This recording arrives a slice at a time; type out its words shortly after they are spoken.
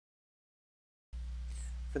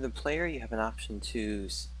For the player, you have an option to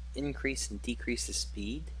increase and decrease the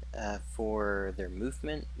speed for their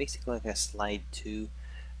movement, basically like a slide 2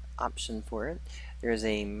 option for it. There's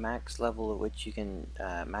a max level at which you can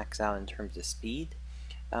max out in terms of speed.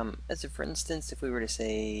 As if, for instance, if we were to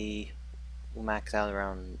say we'll max out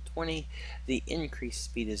around 20, the increased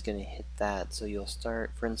speed is going to hit that. So you'll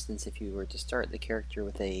start, for instance, if you were to start the character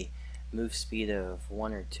with a move speed of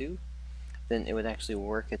 1 or 2, then it would actually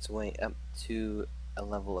work its way up to a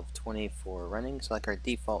level of 20 for running. So like our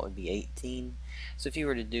default would be 18. So if you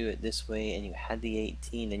were to do it this way and you had the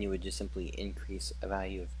 18, then you would just simply increase a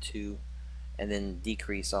value of 2 and then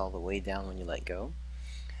decrease all the way down when you let go.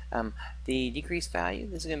 The decreased value,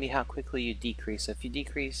 this is going to be how quickly you decrease. So if you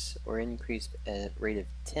decrease or increase at a rate of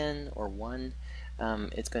 10 or 1,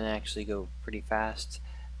 it's going to actually go pretty fast.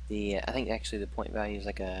 I think actually the point value is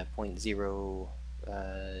like a 0.0,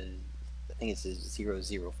 I think it's a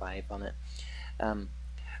 0.005 on it.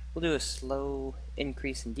 We'll do a slow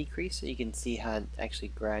increase and decrease so you can see how it actually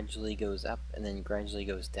gradually goes up and then gradually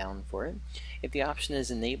goes down for it. If the option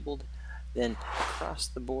is enabled, then across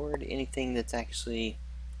the board, anything that's actually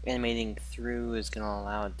animating through is going to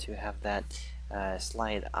allow it to have that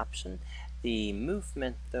slide option. The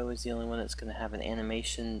movement, though, is the only one that's going to have an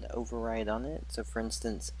animation override on it. So for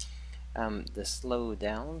instance, the slow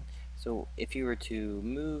down, so if you were to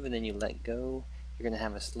move and then you let go, you're going to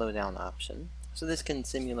have a slow down option. So this can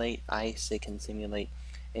simulate ice, it can simulate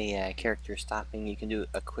a character stopping. You can do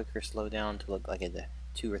a quicker slowdown to look like a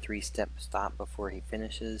 2 or 3 step stop before he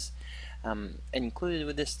finishes. Included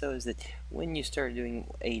with this though is that when you start doing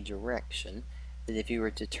a direction, that if you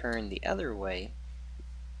were to turn the other way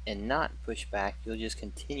and not push back, you'll just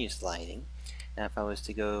continue sliding. Now if I was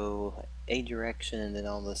to go a direction and then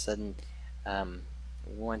all of a sudden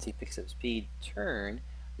once he picks up speed, turn,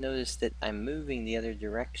 notice that I'm moving the other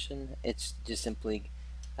direction. It's just simply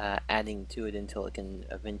adding to it until it can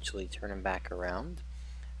eventually turn him back around.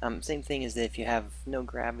 Same thing is that if you have no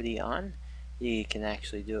gravity on, you can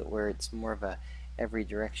actually do it where it's more of a every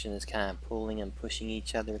direction is kind of pulling and pushing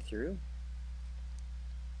each other through.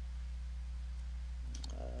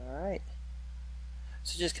 Alright,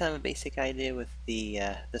 so just kind of a basic idea with the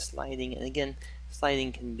sliding, and again,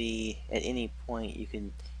 sliding can be at any point. You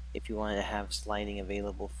can, if you want to have sliding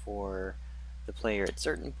available for the player at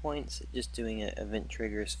certain points, just doing event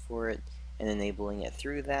triggers for it and enabling it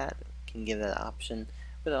through that can give that option.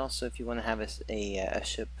 But also if you want to have a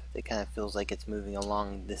ship that kind of feels like it's moving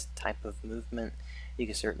along this type of movement, you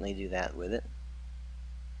can certainly do that with it.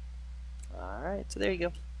 Alright, so there you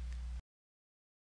go.